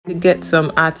get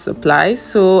some art supplies.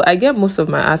 So I get most of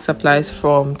my art supplies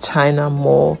from China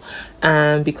Mall,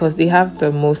 and because they have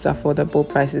the most affordable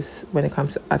prices when it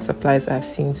comes to art supplies I've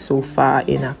seen so far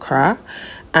in Accra.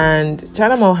 And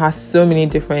China Mall has so many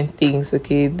different things.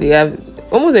 Okay, they have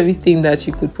almost everything that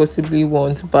you could possibly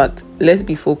want, but let's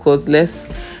be focused. Let's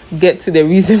get to the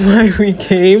reason why we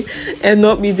came and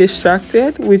not be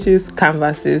distracted, which is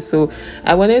canvases. So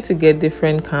I wanted to get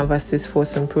different canvases for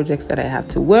some projects that I have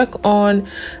to work on,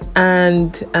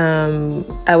 and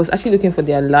I was actually looking for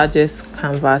their largest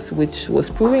canvas, which was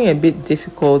proving a bit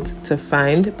difficult to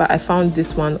find, but I found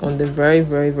this one on the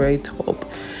very top,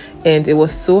 and it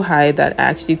was so high that I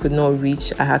actually could not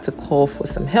reach. I had to call for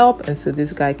some help, and so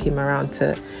this guy came around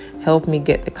to help me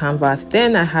get the canvas.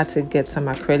 Then I had to get some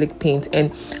acrylic paint,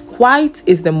 and white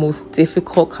is the most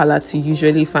difficult color to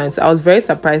usually find, so I was very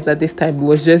surprised that this time it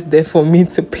was just there for me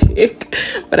to pick,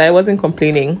 but I wasn't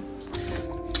complaining.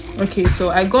 Okay, so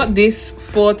I got this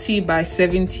 40 by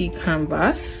 70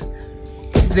 canvas.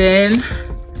 Then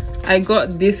I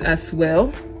got this as well,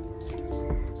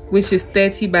 which is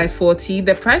 30 by 40.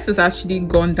 The price has actually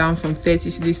gone down from 30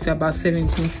 cedis to about 17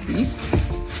 cedis.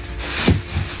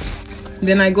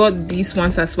 Then I got these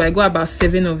ones as well. I got about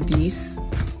 7 of these.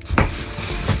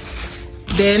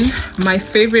 Then my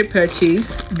favorite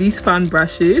purchase, these fan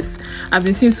brushes. I've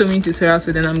been seeing so many tutorials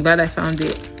with them. I'm glad I found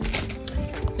it.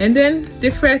 And then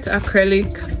different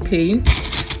acrylic paint.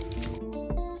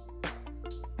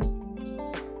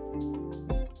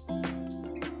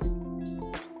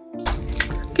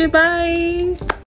 Okay, bye.